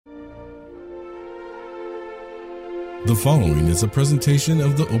The following is a presentation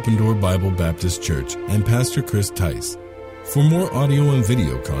of the Open Door Bible Baptist Church and Pastor Chris Tice. For more audio and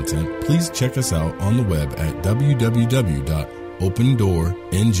video content, please check us out on the web at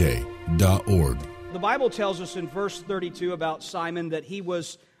www.opendoornj.org. The Bible tells us in verse 32 about Simon that he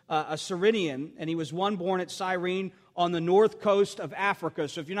was a Cyrenian, and he was one born at Cyrene on the north coast of Africa.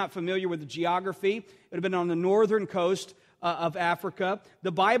 So if you're not familiar with the geography, it would have been on the northern coast of Africa.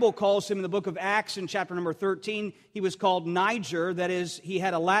 The Bible calls him in the book of Acts in chapter number 13, he was called Niger. That is, he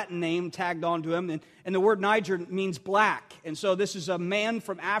had a Latin name tagged onto him, and the word Niger means black. And so this is a man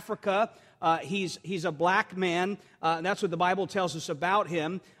from Africa. He's a black man. That's what the Bible tells us about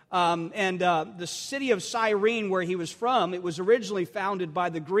him. The city of Cyrene, where he was from, it was originally founded by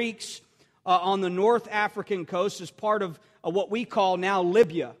the Greeks on the North African coast as part of what we call now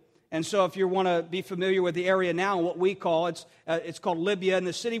Libya. And so if you want to be familiar with the area now, what we call, it's called Libya. And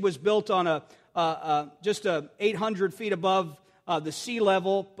the city was built on just 800 feet above the sea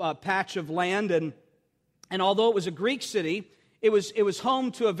level patch of land. And although it was a Greek city, it was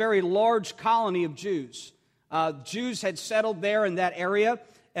home to a very large colony of Jews. Jews had settled there in that area.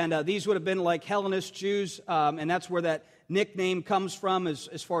 And these would have been like Hellenist Jews. And that's where that nickname comes from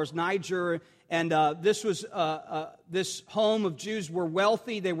as far as Niger. And this home of Jews were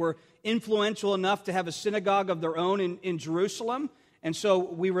wealthy. They were influential enough to have a synagogue of their own in Jerusalem. And so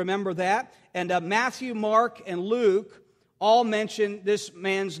we remember that. And Matthew, Mark, and Luke all mention this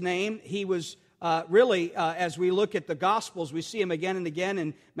man's name. He was as we look at the Gospels, we see him again and again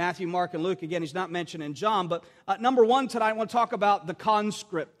in Matthew, Mark, and Luke. Again, he's not mentioned in John. But number one tonight, I want to talk about the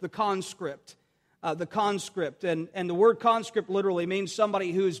conscript. The conscript. And the word conscript literally means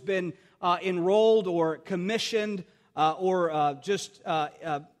somebody who's been enrolled or commissioned or just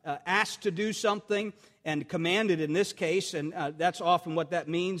asked to do something and commanded in this case, and that's often what that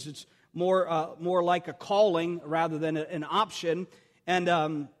means. It's more like a calling rather than an option.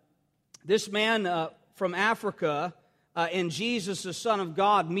 And this man from Africa and Jesus, the Son of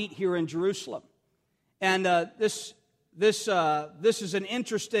God, meet here in Jerusalem. And this is an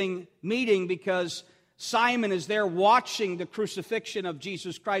interesting meeting because Simon is there watching the crucifixion of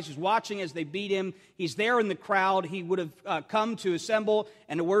Jesus Christ. He's watching as they beat him. He's there in the crowd. He would have come to assemble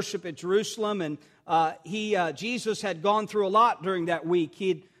and to worship at Jerusalem. And Jesus had gone through a lot during that week.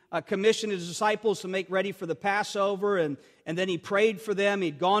 He had commissioned his disciples to make ready for the Passover, and then he prayed for them.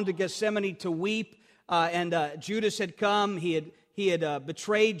 He'd gone to Gethsemane to weep, and Judas had come. He had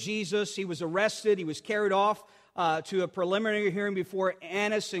betrayed Jesus. He was arrested. He was carried off to a preliminary hearing before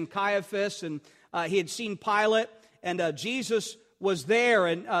Annas and Caiaphas, and he had seen Pilate, and Jesus was there,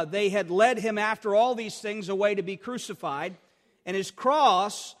 and they had led him after all these things away to be crucified. And his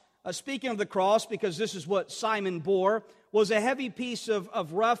cross, speaking of the cross, because this is what Simon bore, was a heavy piece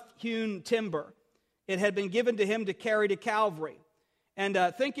of rough-hewn timber. It had been given to him to carry to Calvary. And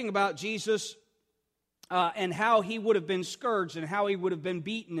thinking about Jesus and how he would have been scourged and how he would have been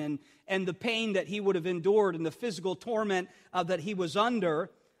beaten and the pain that he would have endured and the physical torment that he was under,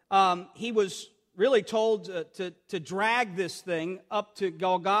 he was really told to drag this thing up to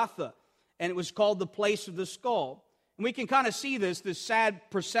Golgotha, and it was called the place of the skull. And we can kind of see this sad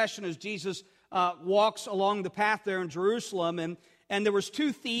procession as Jesus walks along the path there in Jerusalem, and there was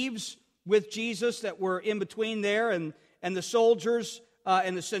two thieves with Jesus that were in between there, and the soldiers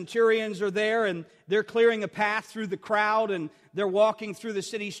and the centurions are there, and they're clearing a path through the crowd, and they're walking through the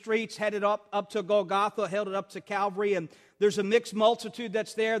city streets, headed up to Golgotha, headed up to Calvary, and there's a mixed multitude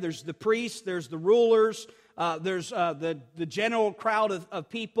that's there. There's the priests, there's the rulers, there's the general crowd of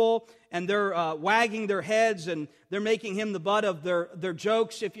people, and they're wagging their heads, and they're making him the butt of their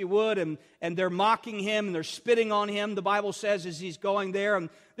jokes, if you would, and they're mocking him, and they're spitting on him, the Bible says, as he's going there.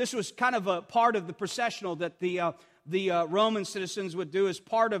 And this was kind of a part of the processional that the Roman citizens would do as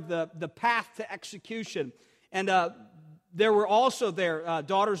part of the path to execution. And there were also there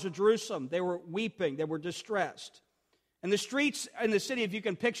daughters of Jerusalem. They were weeping. They were distressed. And the streets in the city, if you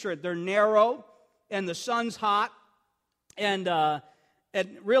can picture it, they're narrow, and the sun's hot. And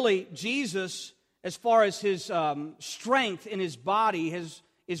really, Jesus, as far as his strength in his body,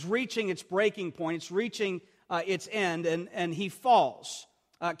 is reaching its breaking point. It's reaching its end, and he falls.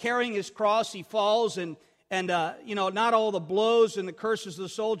 Carrying his cross, he falls, and not all the blows and the curses of the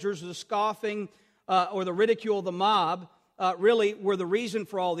soldiers, or the scoffing, or the ridicule of the mob, really were the reason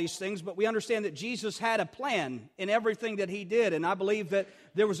for all these things, but we understand that Jesus had a plan in everything that he did, and I believe that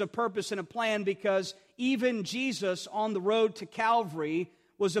there was a purpose and a plan because even Jesus on the road to Calvary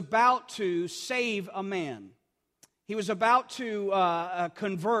was about to save a man. He was about to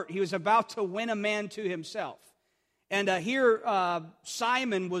convert. He was about to win a man to himself. And here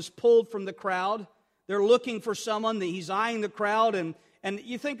Simon was pulled from the crowd. They're looking for someone. He's eyeing the crowd. And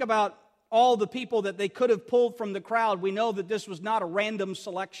you think about all the people that they could have pulled from the crowd. We know that this was not a random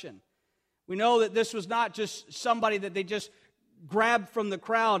selection. We know that this was not just somebody that they just grabbed from the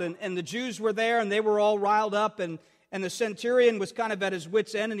crowd. And the Jews were there, and they were all riled up. And the centurion was kind of at his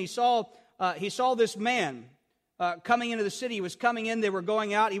wit's end, and he saw this man coming into the city. He was coming in. They were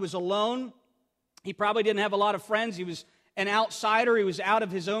going out. He was alone. He probably didn't have a lot of friends. He was an outsider. He was out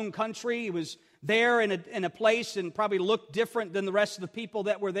of his own country. He was there in a place and probably looked different than the rest of the people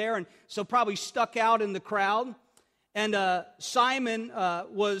that were there, and so probably stuck out in the crowd. And Simon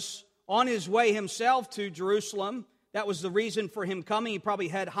was on his way himself to Jerusalem. That was the reason for him coming. He probably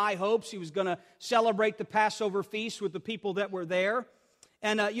had high hopes. He was going to celebrate the Passover feast with the people that were there.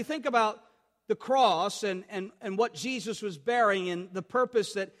 And you think about the cross and what Jesus was bearing and the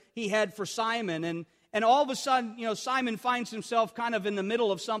purpose that he had for Simon. And all of a sudden, Simon finds himself kind of in the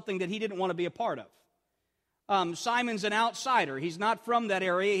middle of something that he didn't want to be a part of. Simon's an outsider. He's not from that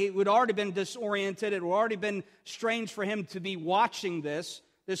area. He would already been disoriented. It would already been strange for him to be watching this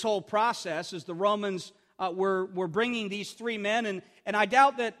whole process as the Romans were bringing these three men. And I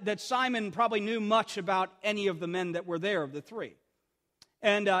doubt that Simon probably knew much about any of the men that were there, of the three.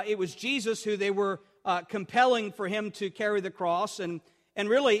 And it was Jesus who they were compelling for him to carry the cross. And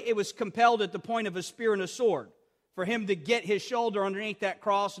really, it was compelled at the point of a spear and a sword for him to get his shoulder underneath that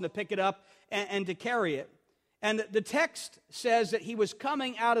cross and to pick it up and to carry it. And the text says that he was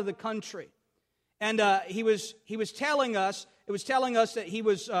coming out of the country. And he was telling us, it was telling us that he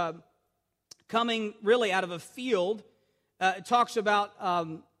was coming really out of a field. It talks about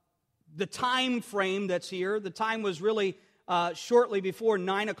the time frame that's here. The time was really shortly before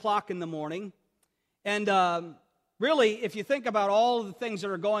 9 o'clock in the morning. And really, if you think about all of the things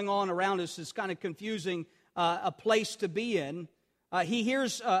that are going on around us, it's kind of confusing a place to be in. He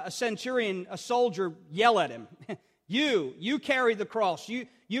hears a centurion, a soldier, yell at him. You carry the cross.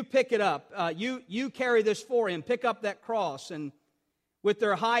 You pick it up. You carry this for him. Pick up that cross. And with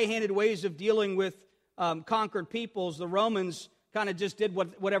their high-handed ways of dealing with conquered peoples, the Romans kind of just did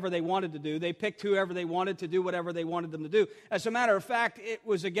whatever they wanted to do. They picked whoever they wanted to do whatever they wanted them to do. As a matter of fact, it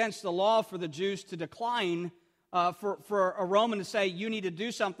was against the law for the Jews to decline for a Roman to say, you need to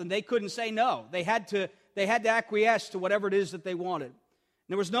do something. They couldn't say no. They had to acquiesce to whatever it is that they wanted.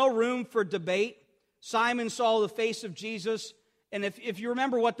 There was no room for debate. Simon saw the face of Jesus, and if you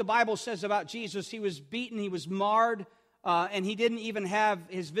remember what the Bible says about Jesus, he was beaten, he was marred, and he didn't even have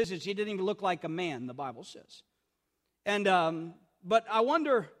his visage. He didn't even look like a man, the Bible says. And but I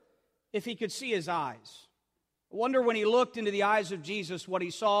wonder if he could see his eyes. I wonder when he looked into the eyes of Jesus what he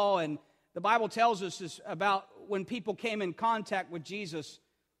saw. And the Bible tells us is about when people came in contact with Jesus,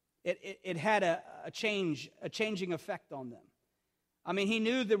 it had a changing effect on them. I mean, he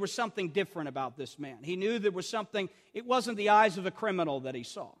knew there was something different about this man. He knew there was something. It wasn't the eyes of a criminal that he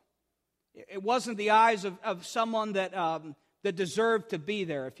saw. It wasn't the eyes of someone that deserved to be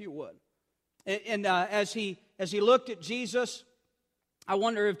there, if you would. And as he looked at Jesus, I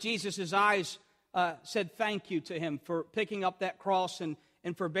wonder if Jesus' eyes said thank you to him for picking up that cross and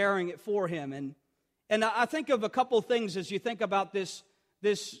for bearing it for him. And I think of a couple things as you think about this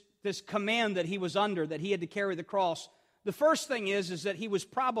command that he was under, that he had to carry the cross. The first thing is that he was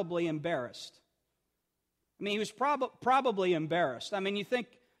probably embarrassed. I mean, he was probably embarrassed. I mean, you think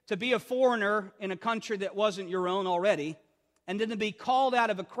to be a foreigner in a country that wasn't your own already, and then to be called out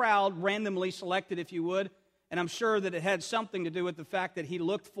of a crowd, randomly selected, if you would, and I'm sure that it had something to do with the fact that he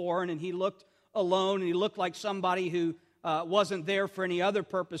looked foreign and he looked alone and he looked like somebody who wasn't there for any other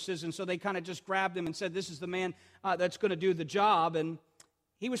purposes, and so they kind of just grabbed him and said, this is the man that's going to do the job, and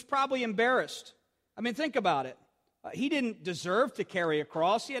he was probably embarrassed. I mean, think about it. He didn't deserve to carry a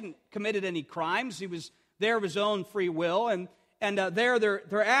cross. He hadn't committed any crimes. He was there of his own free will, and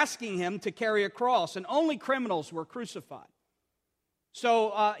they're asking him to carry a cross, and only criminals were crucified.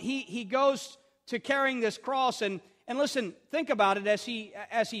 So he goes to carrying this cross, and listen, think about it.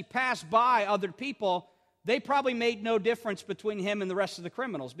 As he passed by other people, they probably made no difference between him and the rest of the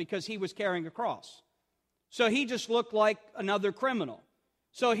criminals because he was carrying a cross. So he just looked like another criminal.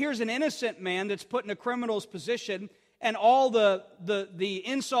 So here's an innocent man that's put in a criminal's position, and all the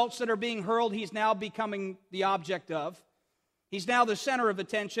insults that are being hurled, he's now becoming the object of. He's now the center of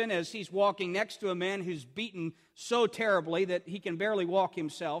attention as he's walking next to a man who's beaten so terribly that he can barely walk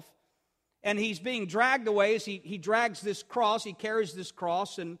himself. And he's being dragged away as he drags this cross, he carries this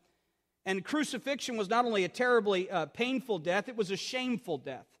cross, and crucifixion was not only a terribly painful death, it was a shameful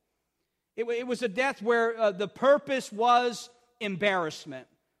death. It was a death where the purpose was embarrassment.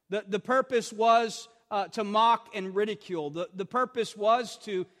 The purpose was to mock and ridicule. The purpose was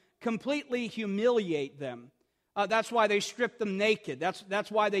to completely humiliate them. That's why they stripped them naked.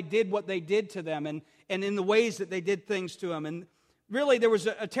 That's why they did what they did to them and in the ways that they did things to them. And really, there was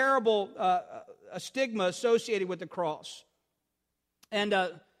a terrible a stigma associated with the cross. And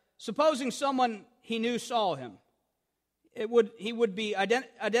supposing someone he knew saw him, he would be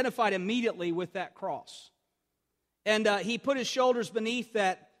identified immediately with that cross. And he put his shoulders beneath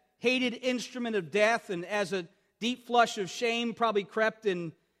that hated instrument of death, and as a deep flush of shame probably crept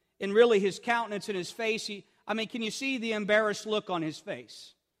in really his countenance and his face, can you see the embarrassed look on his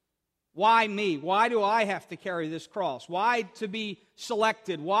face? Why me? Why do I have to carry this cross? Why to be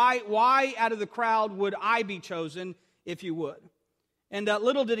selected? Why out of the crowd would I be chosen, if you would? And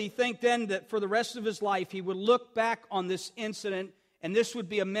little did he think then that for the rest of his life he would look back on this incident, and this would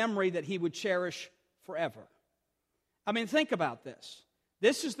be a memory that he would cherish forever. Think about this.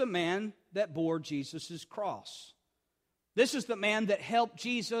 This is the man that bore Jesus' cross. This is the man that helped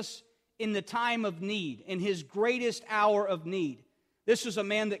Jesus in the time of need, in his greatest hour of need. This is a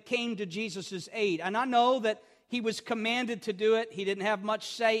man that came to Jesus' aid. And I know that he was commanded to do it. He didn't have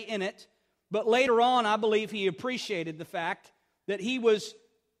much say in it. But later on, I believe he appreciated the fact that he was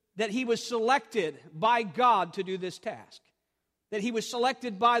selected by God to do this task. That he was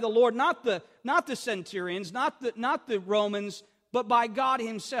selected by the Lord, not the centurions, not the Romans, but by God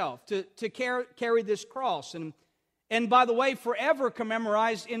himself to carry this cross. And by the way, forever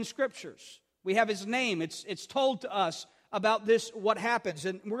commemorized in Scriptures. We have his name. It's told to us about this, what happens.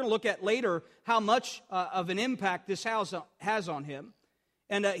 And we're going to look at later how much of an impact this has on him.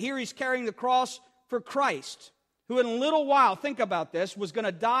 And here he's carrying the cross for Christ, who in a little while, think about this, was going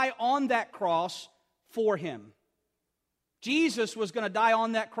to die on that cross for him. Jesus was going to die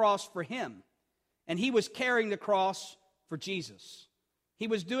on that cross for him. And he was carrying the cross for Jesus. He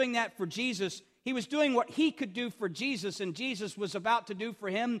was doing that for Jesus. He was doing what he could do for Jesus, and Jesus was about to do for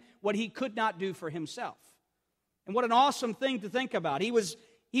him what he could not do for himself. And what an awesome thing to think about. He was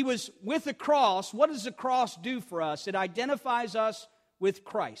with the cross. What does the cross do for us? It identifies us with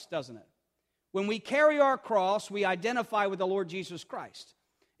Christ, doesn't it? When we carry our cross, we identify with the Lord Jesus Christ.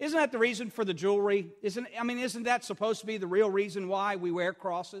 Isn't that the reason for the jewelry? Isn't that supposed to be the real reason why we wear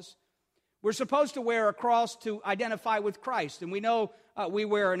crosses? We're supposed to wear a cross to identify with Christ. And we know we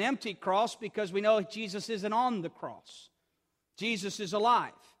wear an empty cross because we know Jesus isn't on the cross. Jesus is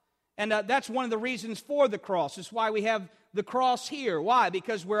alive. And that's one of the reasons for the cross. It's why we have the cross here. Why?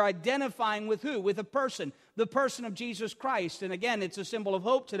 Because we're identifying with who? With a person. The person of Jesus Christ. And again, it's a symbol of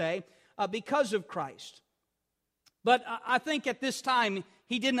hope today because of Christ. But I think at this time,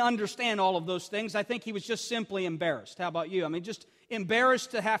 he didn't understand all of those things. I think he was just simply embarrassed. How about you? Just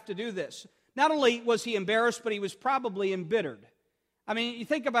embarrassed to have to do this. Not only was he embarrassed, but he was probably embittered. You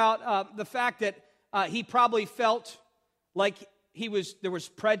think about the fact that he probably felt like there was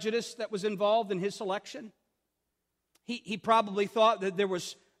prejudice that was involved in his selection. He probably thought that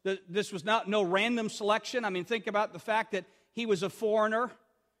this was no random selection. Think about the fact that he was a foreigner,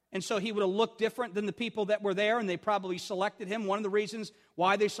 and so he would have looked different than the people that were there, and they probably selected him. One of the reasons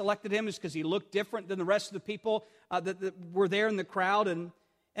why they selected him is because he looked different than the rest of the people that were there in the crowd.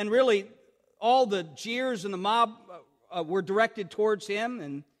 And really, all the jeers and the mob were directed towards him,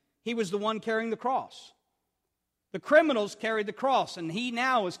 and he was the one carrying the cross. The criminals carried the cross, and he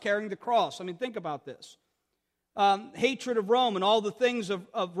now is carrying the cross. Think about this. Hatred of Rome and all the things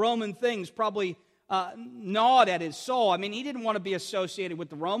of Roman things probably gnawed at his soul. He didn't want to be associated with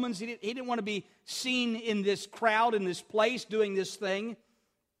the Romans. He didn't want to be seen in this crowd, in this place, doing this thing.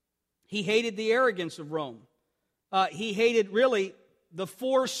 He hated the arrogance of Rome. He hated, really, the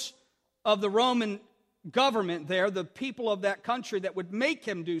force of the Roman government there, the people of that country that would make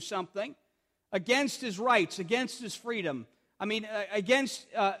him do something against his rights, against his freedom. Against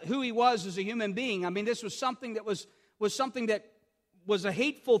who he was as a human being. This was something that was something that was a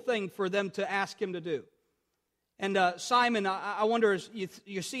hateful thing for them to ask him to do. And Simon, I wonder, as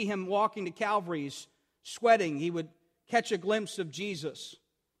you see him walking to Calvary, he's sweating. He would catch a glimpse of Jesus.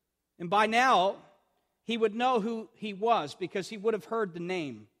 And by now, he would know who he was because he would have heard the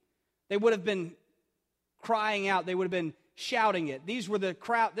name. They would have been crying out. They would have been shouting it. These were the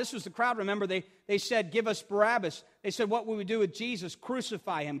crowd. This was the crowd. Remember, they said, "Give us Barabbas." They said, "What will we do with Jesus?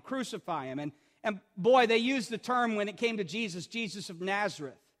 Crucify him, crucify him." And boy, they used the term when it came to Jesus, Jesus of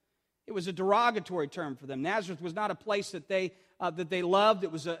Nazareth. It was a derogatory term for them. Nazareth was not a place that they loved.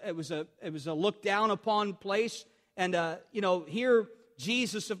 It was a looked down upon place. And here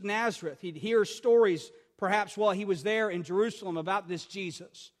Jesus of Nazareth. He'd hear stories, perhaps while he was there in Jerusalem, about this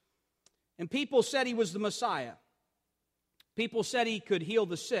Jesus. And people said he was the Messiah. People said he could heal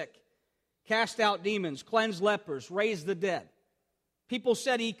the sick, cast out demons, cleanse lepers, raise the dead. People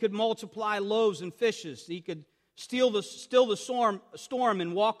said he could multiply loaves and fishes. He could still the storm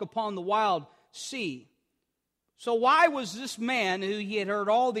and walk upon the wild sea. So why was this man, who he had heard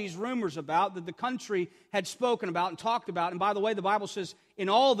all these rumors about, that the country had spoken about and talked about, and by the way, the Bible says in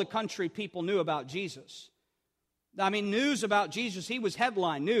all the country people knew about Jesus. I mean, news about Jesus, he was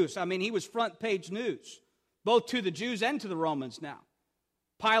headline news. I mean, he was front page news, both to the Jews and to the Romans now.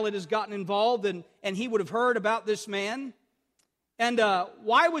 Pilate has gotten involved, and he would have heard about this man. And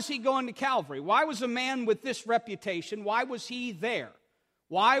why was he going to Calvary? Why was a man with this reputation, why was he there?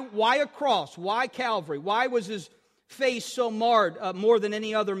 Why a cross? Why Calvary? Why was his face so marred more than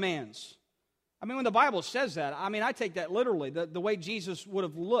any other man's? I mean, when the Bible says that, I mean, I take that literally, the way Jesus would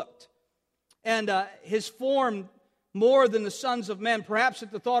have looked. And his form more than the sons of men. Perhaps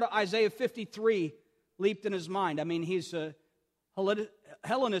at the thought of Isaiah 53 leaped in his mind. I mean, he's a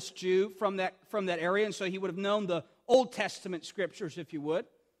Hellenist Jew from that area, and so he would have known the Old Testament scriptures, if you would.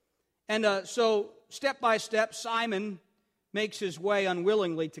 And so, step by step, Simon makes his way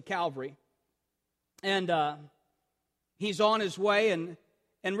unwillingly to Calvary. And he's on his way, and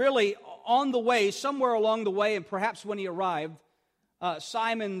really on the way, somewhere along the way, and perhaps when he arrived,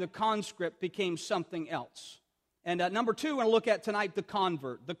 Simon the conscript became something else. And number two, we're going to look at tonight the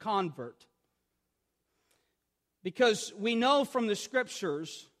convert. The convert. Because we know from the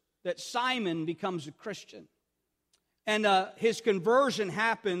scriptures that Simon becomes a Christian. And his conversion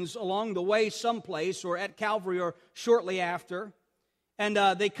happens along the way someplace, or at Calvary, or shortly after. And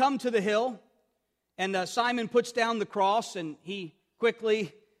they come to the hill, and Simon puts down the cross, and he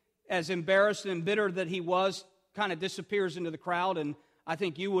quickly, as embarrassed and bitter that he was, kind of disappears into the crowd. And I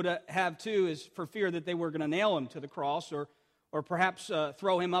think you would have too, is for fear that they were going to nail him to the cross, or perhaps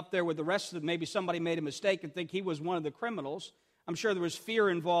throw him up there with the rest of them. Maybe somebody made a mistake and think he was one of the criminals. I'm sure there was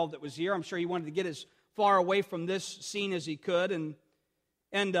fear involved that was here. I'm sure he wanted to get as far away from this scene as he could,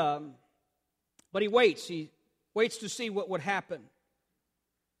 but he waits. He waits to see what would happen.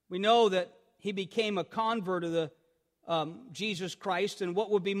 We know that he became a convert of the Jesus Christ, and what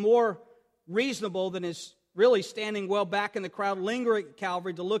would be more reasonable than his really standing well back in the crowd, lingering at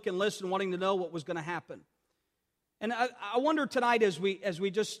Calvary to look and listen, wanting to know what was going to happen. And I wonder tonight as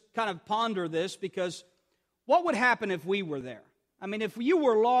we just kind of ponder this, because what would happen if we were there? I mean, if you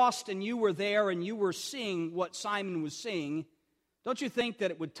were lost and you were there and you were seeing what Simon was seeing, don't you think that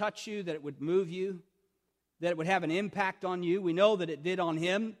it would touch you, that it would move you, that it would have an impact on you? We know that it did on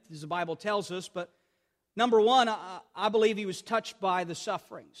him, as the Bible tells us, but number one, I believe he was touched by the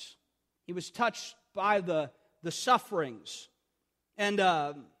sufferings. He was touched by the sufferings. And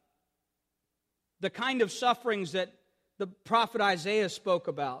the kind of sufferings that the prophet Isaiah spoke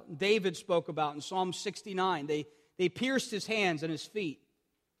about, David spoke about in Psalm 69. They pierced his hands and his feet.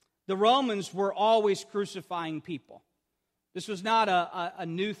 The Romans were always crucifying people. This was not a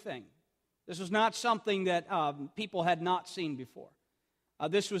new thing. This was not something that people had not seen before.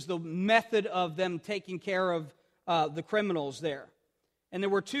 This was the method of them taking care of the criminals there. And there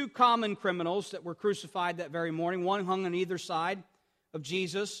were two common criminals that were crucified that very morning. One hung on either side of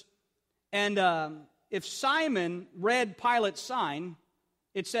Jesus. And if Simon read Pilate's sign,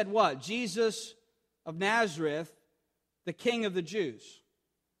 it said what? Jesus of Nazareth, the King of the Jews.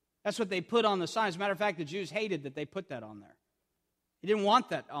 That's what they put on the sign. As a matter of fact, the Jews hated that they put that on there. They didn't want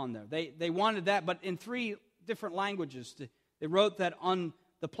that on there. They wanted that, but in 3 different languages. They wrote that on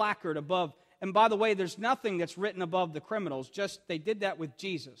the placard above. And by the way, there's nothing that's written above the criminals. Just they did that with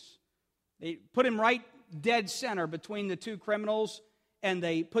Jesus. They put him right dead center between the 2 criminals, and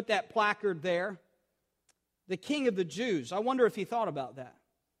they put that placard there. The King of the Jews. I wonder if he thought about that.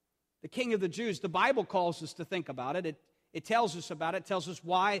 The King of the Jews. The Bible calls us to think about it. It tells us about it. It tells us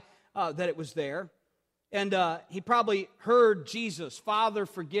why that it was there. And he probably heard Jesus, Father,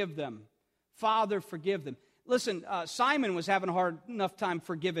 forgive them. Father, forgive them. Listen, Simon was having a hard enough time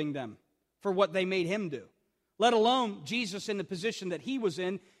forgiving them for what they made him do, let alone Jesus in the position that he was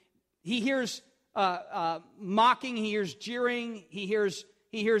in. He hears mocking, he hears jeering, he hears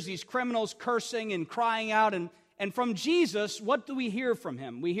these criminals cursing and crying out. And from Jesus, what do we hear from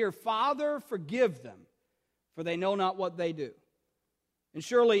him? We hear, Father, forgive them, for they know not what they do. And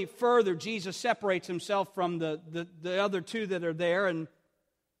surely further, Jesus separates himself from the other 2 that are there, and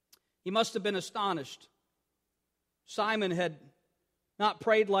he must have been astonished. Simon had not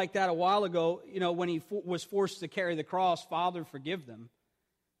prayed like that a while ago, when he was forced to carry the cross, Father, forgive them.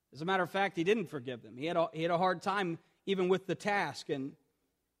 As a matter of fact, he didn't forgive them. He had a hard time even with the task.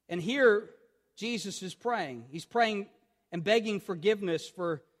 And here, Jesus is praying. He's praying and begging forgiveness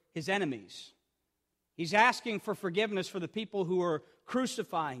for his enemies. He's asking for forgiveness for the people who are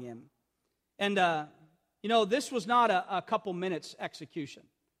crucifying him. And You know, this was not a couple minutes execution.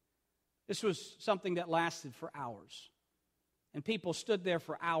 This was something that lasted for hours. And people stood there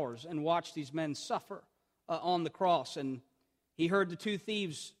for hours and watched these men suffer on the cross. And he heard the two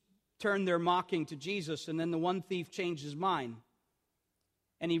thieves turn their mocking to Jesus, and then the one thief changed his mind.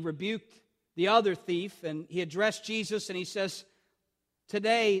 And he rebuked the other thief, and he addressed Jesus, and he says,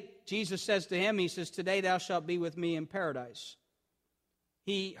 today, Jesus says to him, he says, today thou shalt be with me in paradise.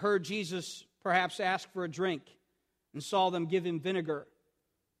 He heard Jesus perhaps ask for a drink and saw them give him vinegar.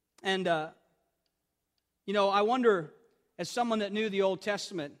 And, you know, I wonder, as someone that knew the Old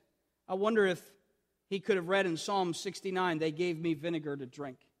Testament, I wonder if he could have read in Psalm 69, they gave me vinegar to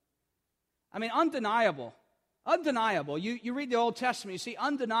drink. I mean, undeniable. You read the Old Testament, you see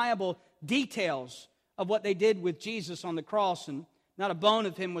undeniable details of what they did with Jesus on the cross, and not a bone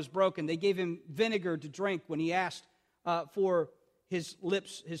of him was broken. They gave him vinegar to drink when he asked for his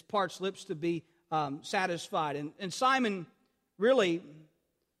parched lips to be satisfied. And Simon really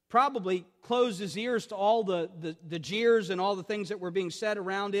probably closed his ears to all the jeers and all the things that were being said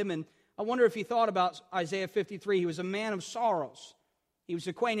around him. And I wonder if he thought about Isaiah 53. He was a man of sorrows. He was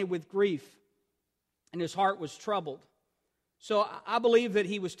acquainted with grief, and his heart was troubled. So I believe that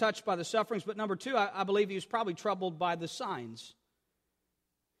he was touched by the sufferings, but number two, I believe he was probably troubled by the signs.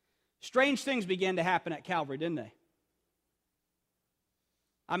 Strange things began to happen at Calvary, didn't they?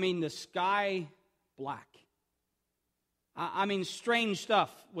 I mean, the sky black. I mean, strange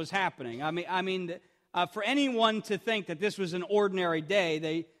stuff was happening. I mean, for anyone to think that this was an ordinary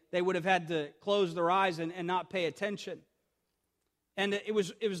day, they would have had to close their eyes and not pay attention. And it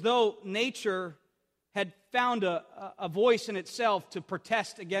was though nature had found a voice in itself to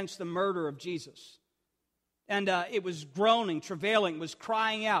protest against the murder of Jesus. And it was groaning, travailing, was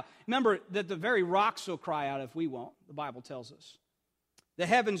crying out. Remember that the very rocks will cry out if we won't, the Bible tells us. The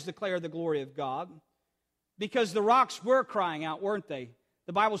heavens declare the glory of God. Because the rocks were crying out, weren't they?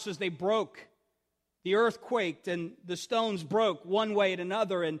 The Bible says they broke. The earth quaked and the stones broke one way and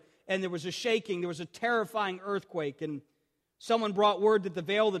another. And there was a shaking. There was a terrifying earthquake. And someone brought word that the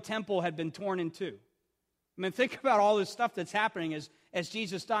veil of the temple had been torn in two. I mean, think about all this stuff that's happening as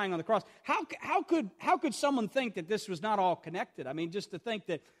Jesus dying on the cross. How could someone think that this was not all connected? I mean, just to think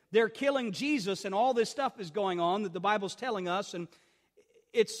that they're killing Jesus and all this stuff is going on that the Bible's telling us. And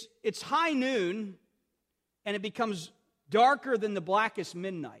it's high noon, and it becomes darker than the blackest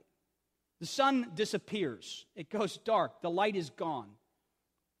midnight. The sun disappears. It goes dark. The light is gone.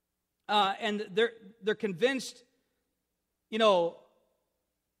 And they're convinced, you know,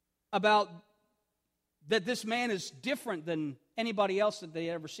 about that this man is different than anybody else that they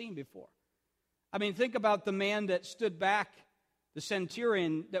had ever seen before. I mean, think about the man that stood back, the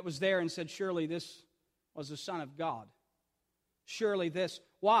centurion that was there and said, surely this was the Son of God. Surely this.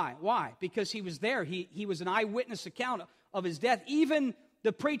 Why? Why? Because he was there. He was an eyewitness account of his death. Even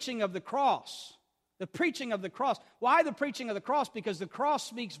the preaching of the cross. The preaching of the cross. Why the preaching of the cross? Because the cross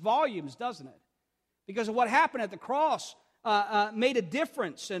speaks volumes, doesn't it? Because of what happened at the cross made a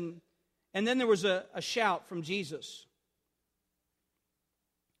difference. And then there was a shout from Jesus.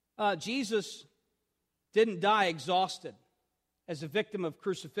 Jesus didn't die exhausted as a victim of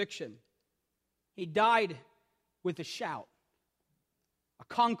crucifixion. He died with a shout. A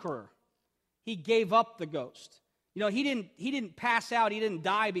conqueror. He gave up the ghost. You know, he didn't pass out. He didn't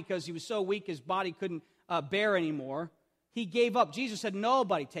die because he was so weak his body couldn't bear anymore. He gave up. Jesus said,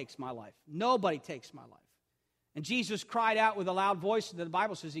 nobody takes my life. Nobody takes my life. And Jesus cried out with a loud voice, and the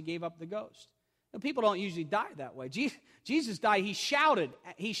Bible says he gave up the ghost. Now, people don't usually die that way. Jesus died. He shouted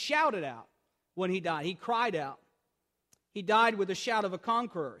out when he died. He cried out. He died with a shout of a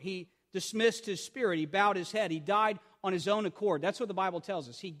conqueror. He dismissed his spirit. He bowed his head. He died on his own accord. That's what the Bible tells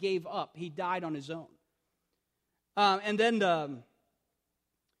us. He gave up. He died on his own. And then,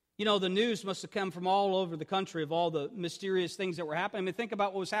 you know, the news must have come from all over the country of all the mysterious things that were happening. I mean, think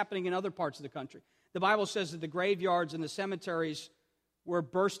about what was happening in other parts of the country. The Bible says that the graveyards and the cemeteries were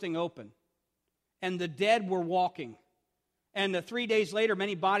bursting open, and the dead were walking. And 3 days later,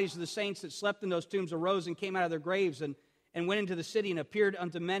 many bodies of the saints that slept in those tombs arose and came out of their graves and went into the city and appeared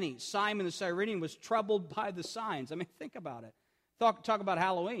unto many. Simon the Cyrenian was troubled by the signs. I mean, think about it. Talk about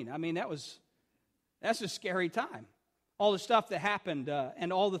Halloween. I mean, that's a scary time. All the stuff that happened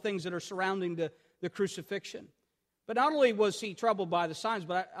and all the things that are surrounding the crucifixion. But not only was he troubled by the signs,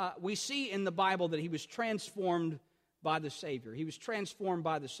 but we see in the Bible that he was transformed by the Savior. He was transformed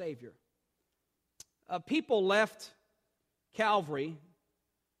by the Savior. People left Calvary,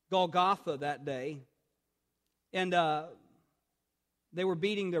 Golgotha that day, and they were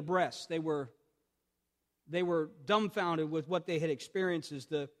beating their breasts. They were dumbfounded with what they had experienced as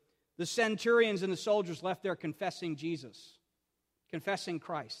the The centurions and the soldiers left there confessing Jesus, confessing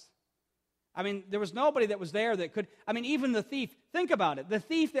Christ. I mean, there was nobody that was there that could, even the thief, think about it. The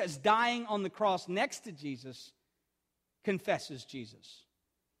thief that's dying on the cross next to Jesus confesses Jesus.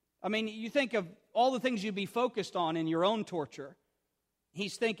 I mean, you think of all the things you'd be focused on in your own torture.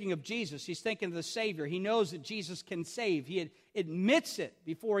 He's thinking of Jesus. He's thinking of the Savior. He knows that Jesus can save. He admits it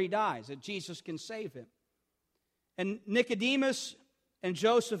before he dies, that Jesus can save him. And Nicodemus and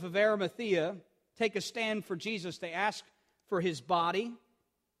Joseph of Arimathea take a stand for Jesus. They ask for his body.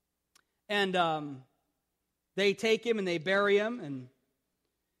 And they take him and they bury him. And,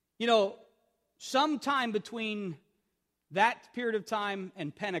 sometime between that period of time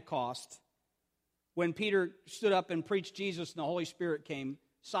and Pentecost, when Peter stood up and preached Jesus and the Holy Spirit came,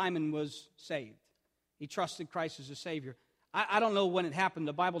 Simon was saved. He trusted Christ as a Savior. I don't know when it happened.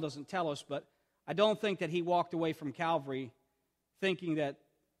 The Bible doesn't tell us, but I don't think that he walked away from Calvary thinking that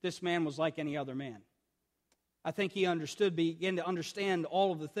this man was like any other man. I think he began to understand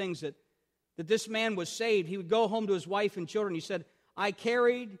all of the things that this man was saved. He would go home to his wife and children. He said, I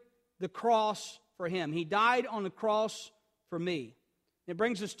carried the cross for him. He died on the cross for me. It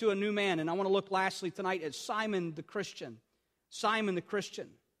brings us to a new man, and I want to look lastly tonight at Simon the Christian. Simon the Christian.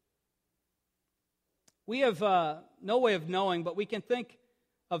 We have no way of knowing, but we can think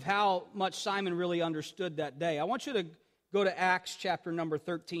of how much Simon really understood that day. I want you to go to Acts chapter number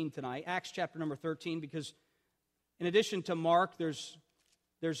 13 tonight. Acts chapter number 13, because in addition to Mark, there's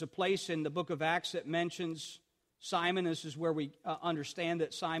a place in the book of Acts that mentions Simon. This is where we understand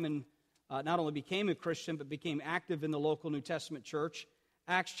that Simon not only became a Christian, but became active in the local New Testament church.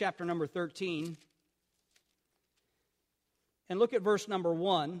 Acts chapter number 13. And look at verse number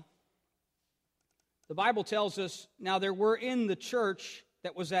 1. The Bible tells us, now there were in the church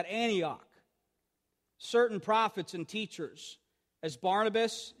that was at Antioch certain prophets and teachers, as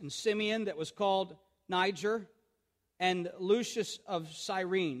Barnabas and Simeon that was called Niger, and Lucius of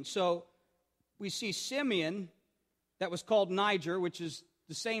Cyrene. So we see Simeon that was called Niger, which is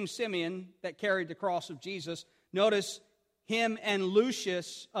the same Simeon that carried the cross of Jesus. Notice him and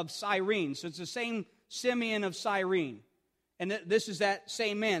Lucius of Cyrene. So it's the same Simeon of Cyrene. And this is that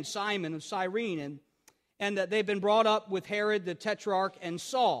same man, Simon of Cyrene. And they've been brought up with Herod the Tetrarch and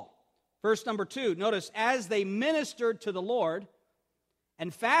Saul. Verse number 2, notice, as they ministered to the Lord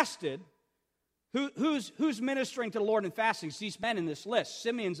and fasted. Who's ministering to the Lord and fasting? It's these men in this list.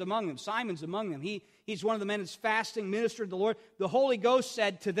 Simeon's among them. Simon's among them. He's one of the men that's fasting, ministered to the Lord. The Holy Ghost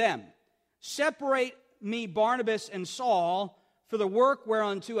said to them, separate me, Barnabas and Saul, for the work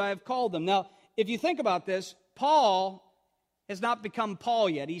whereunto I have called them. Now, if you think about this, Paul has not become Paul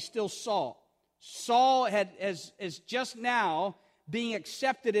yet. He's still Saul. Saul is just now being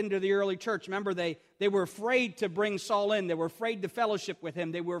accepted into the early church. Remember, they were afraid to bring Saul in. They were afraid to fellowship with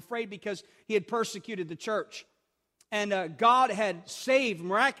him. They were afraid because he had persecuted the church. And God had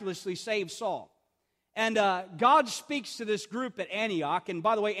miraculously saved Saul. And God speaks to this group at Antioch. And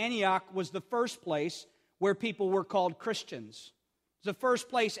by the way, Antioch was the first place where people were called Christians. It was the first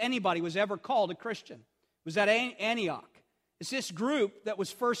place anybody was ever called a Christian. It was at Antioch. It's this group that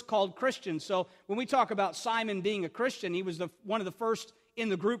was first called Christians. So when we talk about Simon being a Christian, he was one of the first in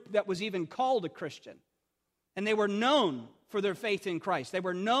the group that was even called a Christian. And they were known for their faith in Christ. They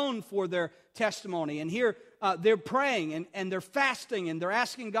were known for their testimony. And here they're praying and they're fasting and they're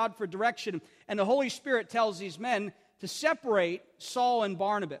asking God for direction. And the Holy Spirit tells these men to separate Saul and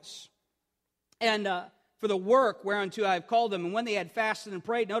Barnabas and for the work whereunto I have called them. And when they had fasted and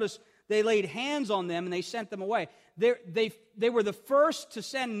prayed, notice they laid hands on them and they sent them away. They were the first to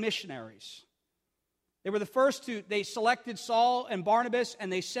send missionaries. They selected Saul and Barnabas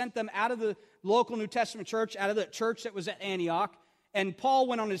and they sent them out of the local New Testament church, out of the church that was at Antioch. And Paul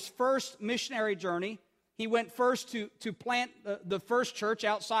went on his first missionary journey. He went first to plant the first church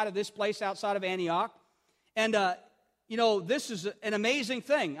outside of this place, outside of Antioch. And, this is an amazing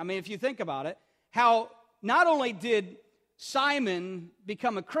thing. I mean, if you think about it, how not only did Simon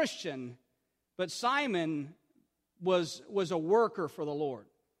become a Christian, but Simon was a worker for the Lord.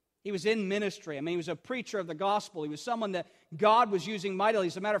 He was in ministry. I mean, he was a preacher of the gospel. He was someone that God was using mightily.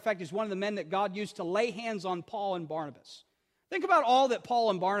 As a matter of fact, he's one of the men that God used to lay hands on Paul and Barnabas. Think about all that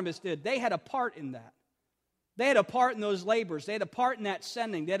Paul and Barnabas did. They had a part in that. They had a part in those labors. They had a part in that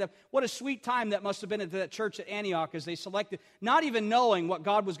sending. What a sweet time that must have been at that church at Antioch as they selected, not even knowing what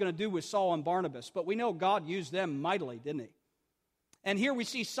God was going to do with Saul and Barnabas. But we know God used them mightily, didn't he? And here we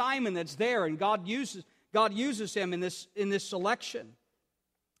see Simon that's there, and God uses him in this selection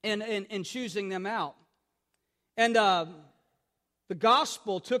and choosing them out. And the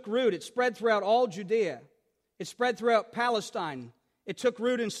gospel took root. It spread throughout all Judea. It spread throughout Palestine. It took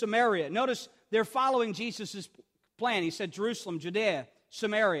root in Samaria. Notice they're following Jesus' plan. He said Jerusalem, Judea,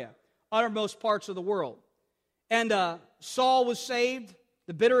 Samaria, uttermost parts of the world. And Saul was saved,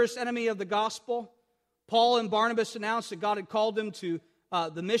 the bitterest enemy of the gospel. Paul and Barnabas announced that God had called them to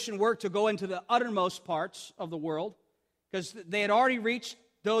the mission work to go into the uttermost parts of the world, because they had already reached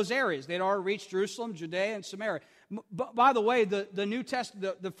those areas. They had already reached Jerusalem, Judea, and Samaria. By the way, the New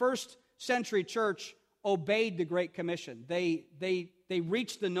Testament, the first century church obeyed the Great Commission. They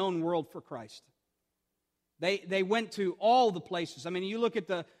reached the known world for Christ. They went to all the places. I mean, you look at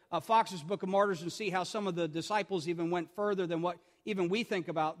the Fox's Book of Martyrs and see how some of the disciples even went further than what even we think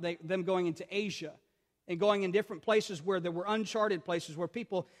about, them going into Asia and going in different places where there were uncharted places where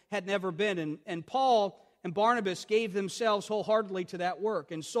people had never been. And Paul and Barnabas gave themselves wholeheartedly to that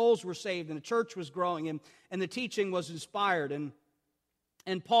work, and souls were saved, and the church was growing, and the teaching was inspired.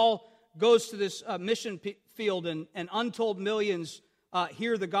 And Paul goes to this mission field, and untold millions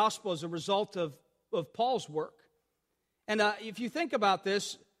hear the gospel as a result of Paul's work. And if you think about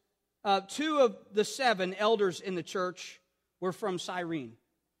this, 2 of the 7 elders in the church were from Cyrene.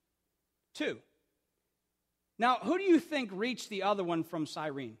 2. Now, who do you think reached the other one from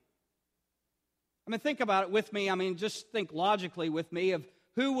Cyrene? I mean, think about it with me. I mean, just think logically with me of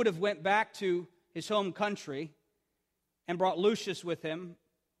who would have went back to his home country and brought Lucius with him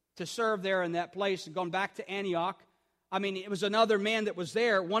to serve there in that place and gone back to Antioch. I mean, it was another man that was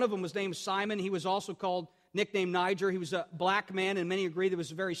there. One of them was named Simon. He was also nicknamed Niger. He was a black man, and many agree that it was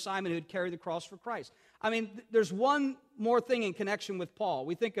the very Simon who had carried the cross for Christ. I mean, there's one more thing in connection with Paul.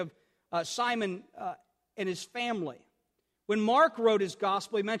 We think of Simon and his family. When Mark wrote his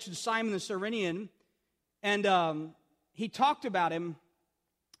gospel, he mentioned Simon the Cyrenian, and he talked about him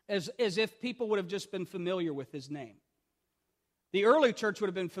as if people would have just been familiar with his name. The early church would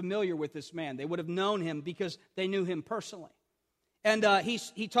have been familiar with this man. They would have known him because they knew him personally. And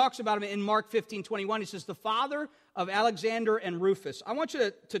he talks about him in Mark 15:21. He says, the father of Alexander and Rufus. I want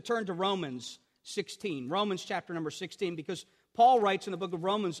you to turn to Romans 16, Romans chapter number 16, because Paul writes in the book of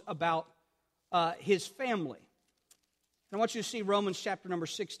Romans about his family. And I want you to see Romans chapter number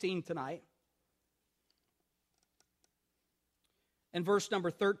 16 tonight. And verse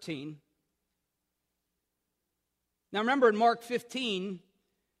number 13. Now remember, in Mark 15,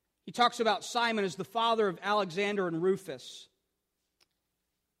 he talks about Simon as the father of Alexander and Rufus.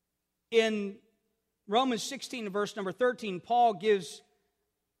 In Romans 16, verse number 13, Paul gives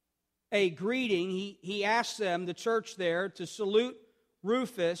a greeting. He asks them, the church there, to salute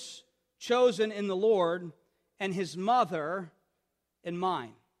Rufus, chosen in the Lord, and his mother and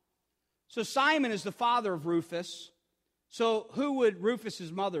mine. So Simon is the father of Rufus. So who would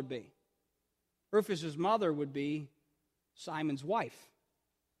Rufus's mother be? Rufus's mother would be Simon's wife.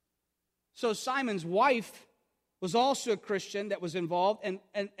 So Simon's wife was also a Christian that was involved,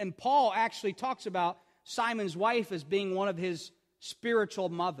 and Paul actually talks about Simon's wife as being one of his spiritual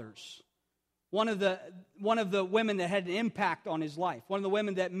mothers, one of the women that had an impact on his life, one of the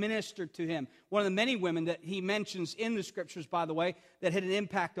women that ministered to him, one of the many women that he mentions in the Scriptures, by the way, that had an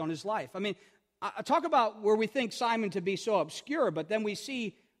impact on his life. I mean, I talk about where we think Simon to be so obscure, but then we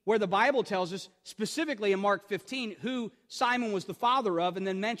see where the Bible tells us, specifically in Mark 15, who Simon was the father of, and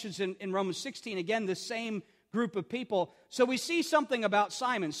then mentions in Romans 16, again, the same group of people. So we see something about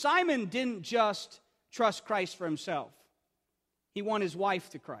Simon. Simon didn't just trust Christ for himself. He won his wife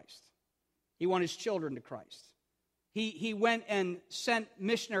to Christ. He won his children to Christ. He went and sent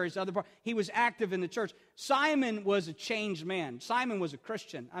missionaries to other parts. He was active in the church. Simon was a changed man. Simon was a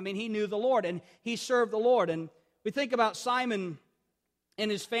Christian. I mean, he knew the Lord, and he served the Lord. And we think about Simon and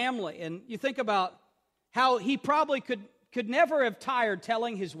his family, and you think about how he probably could never have tired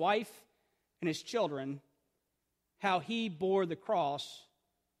telling his wife and his children how he bore the cross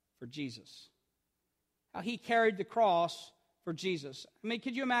for Jesus, how he carried the cross for Jesus. I mean,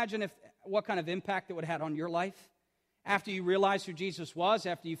 could you imagine what kind of impact it would have had on your life after you realized who Jesus was,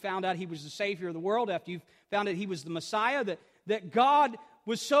 after you found out he was the Savior of the world, after you found out he was the Messiah, that God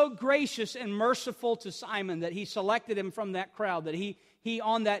was so gracious and merciful to Simon that he selected him from that crowd, that he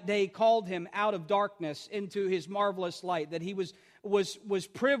on that day called him out of darkness into his marvelous light, that he was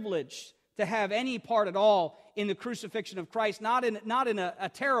privileged to have any part at all in the crucifixion of Christ, not in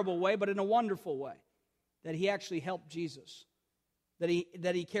a terrible way, but in a wonderful way, that he actually helped Jesus, that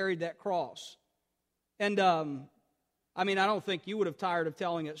he carried that cross. And I mean, I don't think you would have tired of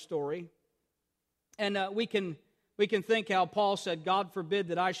telling that story. And we can think how Paul said, God forbid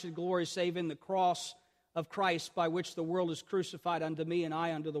that I should glory save in the cross of Christ, by which the world is crucified unto me and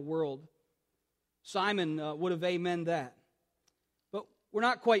I unto the world. Simon would have amen that. But we're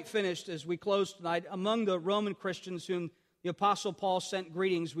not quite finished as we close tonight. Among the Roman Christians whom the Apostle Paul sent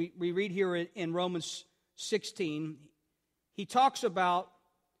greetings, we read here in Romans 16, he talks about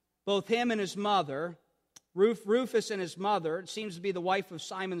both him and his mother, Rufus and his mother. It seems to be the wife of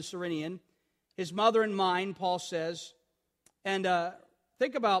Simon the Cyrenian. His mother and mine, Paul says. And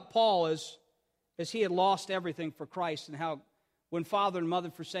think about Paul as he had lost everything for Christ, and how when father and mother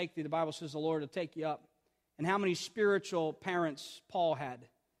forsake thee, the Bible says the Lord will take you up. And how many spiritual parents Paul had.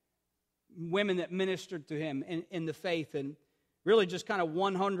 Women that ministered to him in the faith, and really just kind of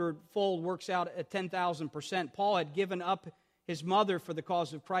 100-fold works out at 10,000%. Paul had given up his mother for the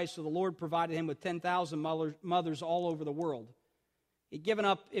cause of Christ, so the Lord provided him with 10,000 mothers all over the world. He'd given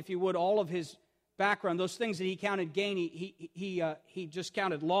up, if you would, all of his background, those things that he counted gain, he just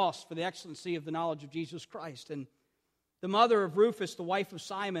counted loss for the excellency of the knowledge of Jesus Christ. And the mother of Rufus, the wife of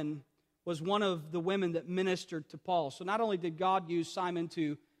Simon, was one of the women that ministered to Paul. So not only did God use Simon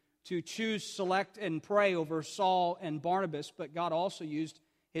to choose, select, and pray over Saul and Barnabas, but God also used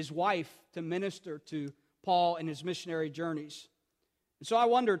his wife to minister to Paul in his missionary journeys. And so I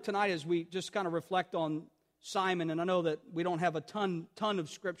wonder tonight, as we just kind of reflect on Simon, and I know that we don't have a ton of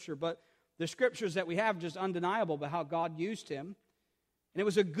Scripture, but the Scriptures that we have are just undeniable about how God used him. And it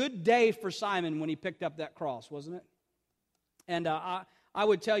was a good day for Simon when he picked up that cross, wasn't it? And I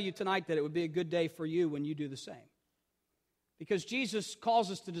would tell you tonight that it would be a good day for you when you do the same. Because Jesus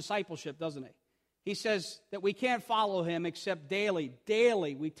calls us to discipleship, doesn't he? He says that we can't follow him except daily.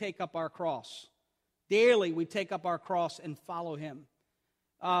 Daily we take up our cross. Daily we take up our cross and follow him.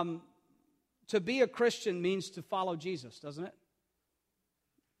 To be a Christian means to follow Jesus, doesn't it?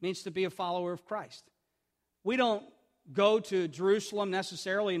 It means to be a follower of Christ. We don't go to Jerusalem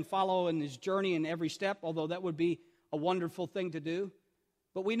necessarily and follow in his journey in every step, although that would be a wonderful thing to do.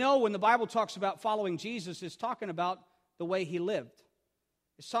 But we know when the Bible talks about following Jesus, it's talking about the way he lived.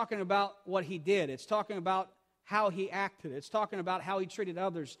 It's talking about what he did. It's talking about how he acted. It's talking about how he treated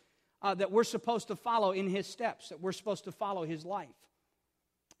others, that we're supposed to follow in his steps, that we're supposed to follow his life.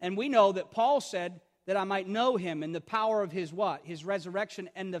 And we know that Paul said that I might know him and the power of his what? His resurrection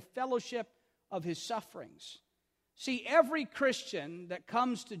and the fellowship of his sufferings. See, every Christian that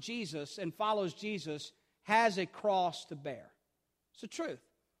comes to Jesus and follows Jesus has a cross to bear. It's the truth.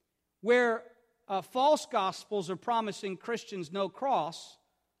 Where false gospels are promising Christians no cross,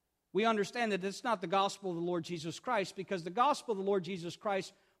 we understand that it's not the gospel of the Lord Jesus Christ, because the gospel of the Lord Jesus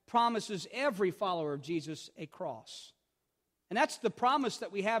Christ promises every follower of Jesus a cross. And that's the promise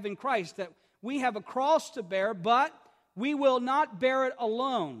that we have in Christ, that we have a cross to bear, but we will not bear it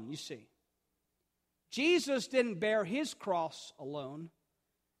alone, you see. Jesus didn't bear his cross alone,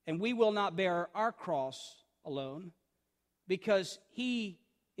 and we will not bear our cross alone, because he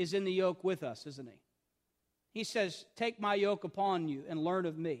is in the yoke with us, isn't he? He says, take my yoke upon you and learn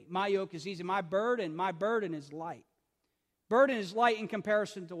of me. My yoke is easy. My burden is light. Burden is light in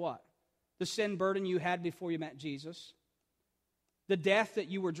comparison to what? The sin burden you had before you met Jesus. The death that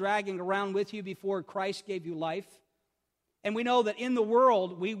you were dragging around with you before Christ gave you life. And we know that in the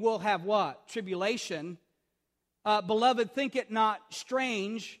world we will have what? Tribulation. Beloved, think it not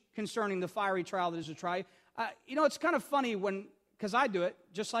strange concerning the fiery trial that is a try. It's kind of funny because I do it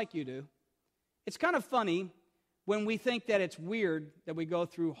just like you do. It's kind of funny when we think that it's weird that we go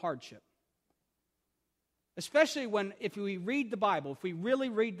through hardship. Especially if we read the Bible, if we really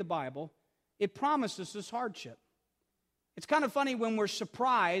read the Bible, it promises us hardship. It's kind of funny when we're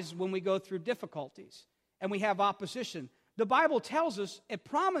surprised when we go through difficulties and we have opposition. The Bible tells us, it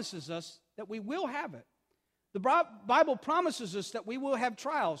promises us that we will have it. The Bible promises us that we will have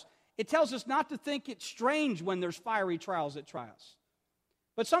trials. It tells us not to think it's strange when there's fiery trials that try us.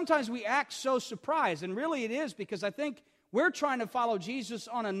 But sometimes we act so surprised, and really it is because I think we're trying to follow Jesus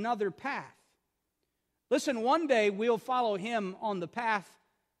on another path. Listen, one day we'll follow him on the path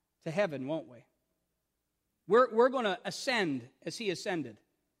to heaven, won't we? We're going to ascend as he ascended.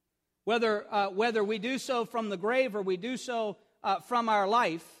 Whether we do so from the grave or we do so from our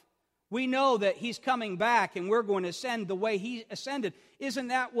life, we know that he's coming back and we're going to ascend the way he ascended. Isn't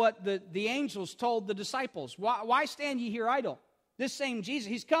that what the angels told the disciples? Why stand ye here idle? This same Jesus,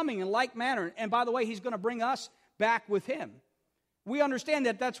 he's coming in like manner. And by the way, he's going to bring us back with him. We understand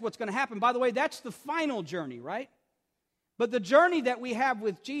that that's what's going to happen. By the way, that's the final journey, right? But the journey that we have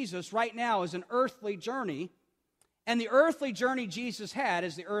with Jesus right now is an earthly journey. And the earthly journey Jesus had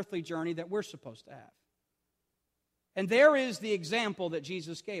is the earthly journey that we're supposed to have. And there is the example that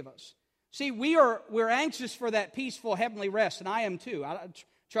Jesus gave us. See, we're anxious for that peaceful heavenly rest, and I am too.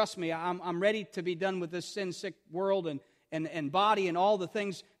 Trust me, I'm ready to be done with this sin-sick world and body and all the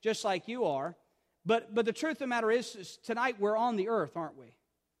things just like you are. But the truth of the matter is tonight we're on the earth, aren't we?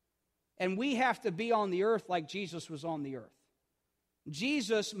 And we have to be on the earth like Jesus was on the earth.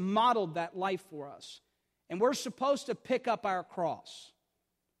 Jesus modeled that life for us. And we're supposed to pick up our cross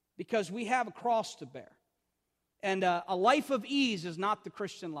because we have a cross to bear. And a life of ease is not the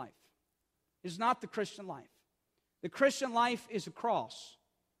Christian life. It's not the Christian life. The Christian life is a cross,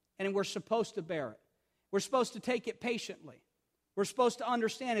 and we're supposed to bear it. We're supposed to take it patiently. We're supposed to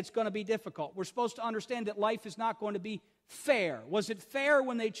understand it's going to be difficult. We're supposed to understand that life is not going to be fair. Was it fair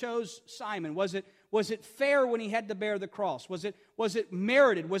when they chose Simon? Was it fair when he had to bear the cross? Was it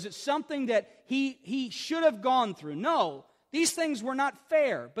merited? Was it something that he should have gone through? No, these things were not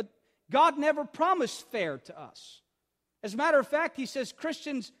fair, but God never promised fair to us. As a matter of fact, he says,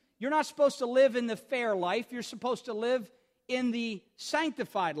 Christians, you're not supposed to live in the fair life. You're supposed to live in the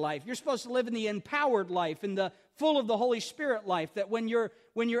sanctified life. You're supposed to live in the empowered life, in the full of the Holy Spirit life, that when your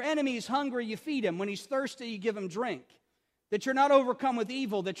enemy is hungry, you feed him. When he's thirsty, you give him drink. That you're not overcome with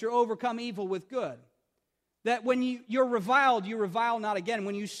evil, that you're overcome evil with good. That when you're reviled, you revile not again.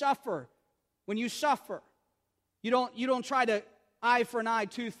 When you suffer, you don't try to eye for an eye,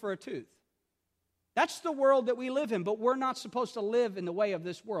 tooth for a tooth. That's the world that we live in, but we're not supposed to live in the way of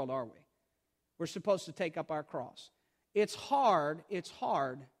this world, are we? We're supposed to take up our cross. It's hard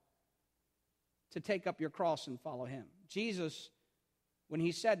to take up your cross and follow him. Jesus, when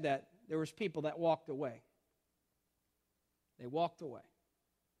he said that, there was people that walked away. They walked away.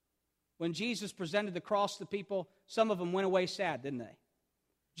 When Jesus presented the cross to people, some of them went away sad, didn't they?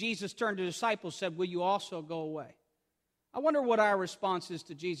 Jesus turned to the disciples and said, will you also go away? I wonder what our response is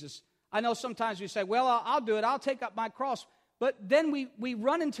to Jesus. I know sometimes we say, well, I'll do it. I'll take up my cross. But then we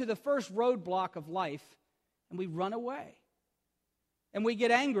run into the first roadblock of life, and we run away. And we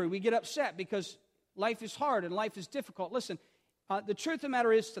get angry. We get upset because life is hard and life is difficult. Listen, the truth of the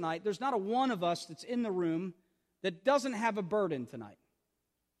matter is tonight, there's not a one of us that's in the room that doesn't have a burden tonight.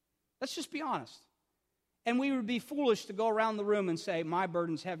 Let's just be honest. And we would be foolish to go around the room and say, my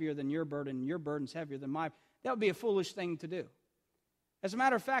burden's heavier than your burden, and your burden's heavier than mine. That would be a foolish thing to do. As a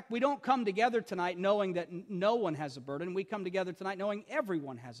matter of fact, we don't come together tonight knowing that no one has a burden. We come together tonight knowing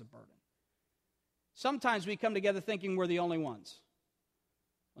everyone has a burden. Sometimes we come together thinking we're the only ones.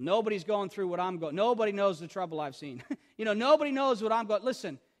 Well, nobody's going through what I'm going. Nobody knows the trouble I've seen. Nobody knows what I'm going.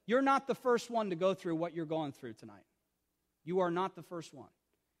 Listen, you're not the first one to go through what you're going through tonight. You are not the first one,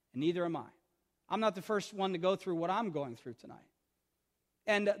 and neither am I. I'm not the first one to go through what I'm going through tonight.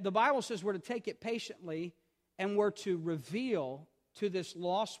 And the Bible says we're to take it patiently, and we're to reveal to this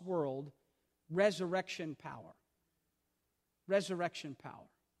lost world resurrection power. Resurrection power.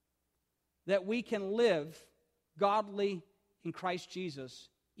 That we can live godly in Christ Jesus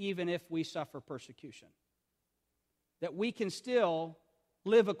even if we suffer persecution. That we can still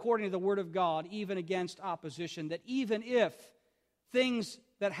live according to the Word of God even against opposition. That even if things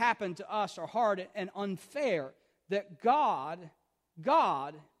that happen to us are hard and unfair, that God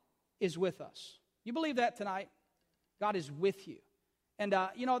is with us. You believe that tonight? God is with you. And,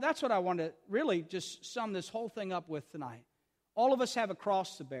 that's what I want to really just sum this whole thing up with tonight. All of us have a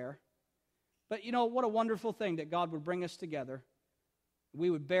cross to bear. But, what a wonderful thing that God would bring us together. We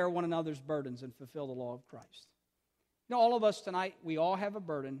would bear one another's burdens and fulfill the law of Christ. All of us tonight, we all have a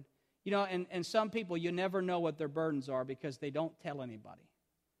burden. And some people, you never know what their burdens are because they don't tell anybody.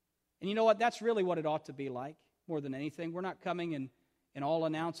 And you know what? That's really what it ought to be like more than anything. We're not coming and all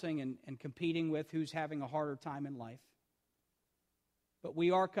announcing and competing with who's having a harder time in life. But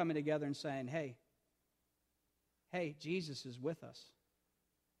we are coming together and saying, hey, Jesus is with us.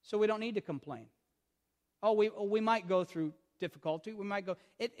 So we don't need to complain. We might go through difficulty. We might go,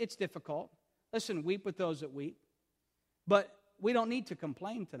 it's difficult. Listen, weep with those that weep. But we don't need to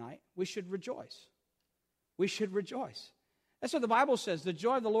complain tonight. We should rejoice. We should rejoice. That's what the Bible says. The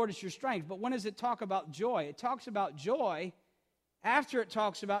joy of the Lord is your strength. But when does it talk about joy? It talks about joy after it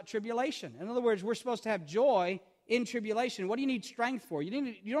talks about tribulation. In other words, we're supposed to have joy in tribulation. What do you need strength for?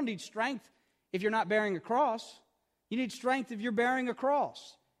 You don't need strength if you're not bearing a cross. You need strength if you're bearing a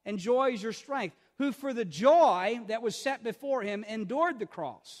cross. And joy is your strength. Who for the joy that was set before him endured the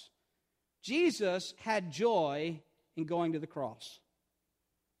cross. Jesus had joy in going to the cross.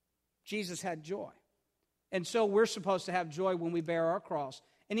 Jesus had joy. And so we're supposed to have joy when we bear our cross.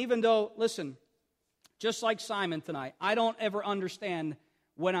 And even though, listen, just like Simon tonight, I don't ever understand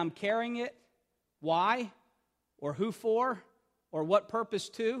when I'm carrying it, why, or who for, or what purpose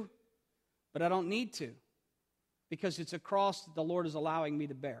to, but I don't need to, because it's a cross that the Lord is allowing me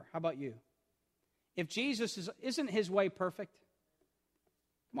to bear. How about you? If Jesus isn't his way perfect?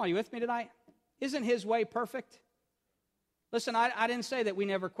 Come on, you with me tonight? Isn't his way perfect? Listen, I didn't say that we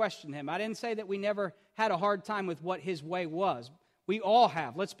never questioned him. I didn't say that we never had a hard time with what his way was. We all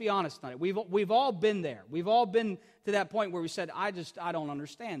have. Let's be honest tonight. We've all been there. We've all been to that point where we said, I don't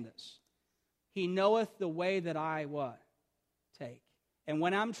understand this. He knoweth the way that I what? Take. And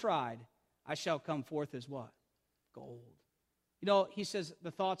when I'm tried, I shall come forth as what? Gold. You know, he says,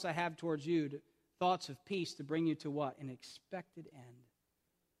 the thoughts I have towards you, thoughts of peace to bring you to what? An expected end.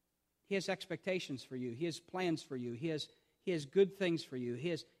 He has expectations for you. He has plans for you. He has good things for you. He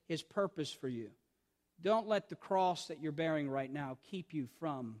has purpose for you. Don't let the cross that you're bearing right now keep you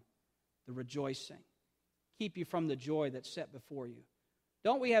from the rejoicing. Keep you from the joy that's set before you.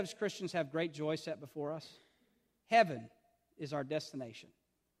 Don't we as Christians have great joy set before us? Heaven is our destination.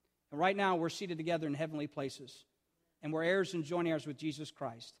 And right now we're seated together in heavenly places. And we're heirs and joint heirs with Jesus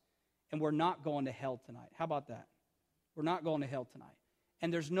Christ. And we're not going to hell tonight. How about that? We're not going to hell tonight.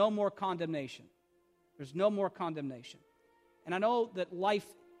 And there's no more condemnation. There's no more condemnation. And I know that life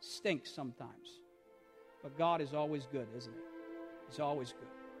stinks sometimes. But God is always good, isn't He? He's always good.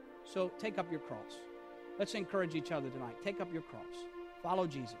 So take up your cross. Let's encourage each other tonight. Take up your cross. Follow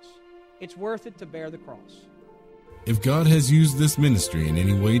Jesus. It's worth it to bear the cross. If God has used this ministry in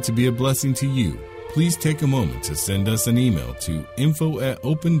any way to be a blessing to you, please take a moment to send us an email to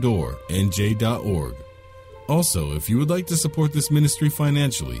info@opendoornj.org. Also, if you would like to support this ministry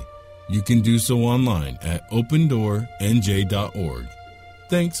financially, you can do so online at opendoornj.org.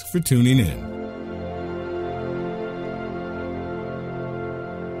 Thanks for tuning in.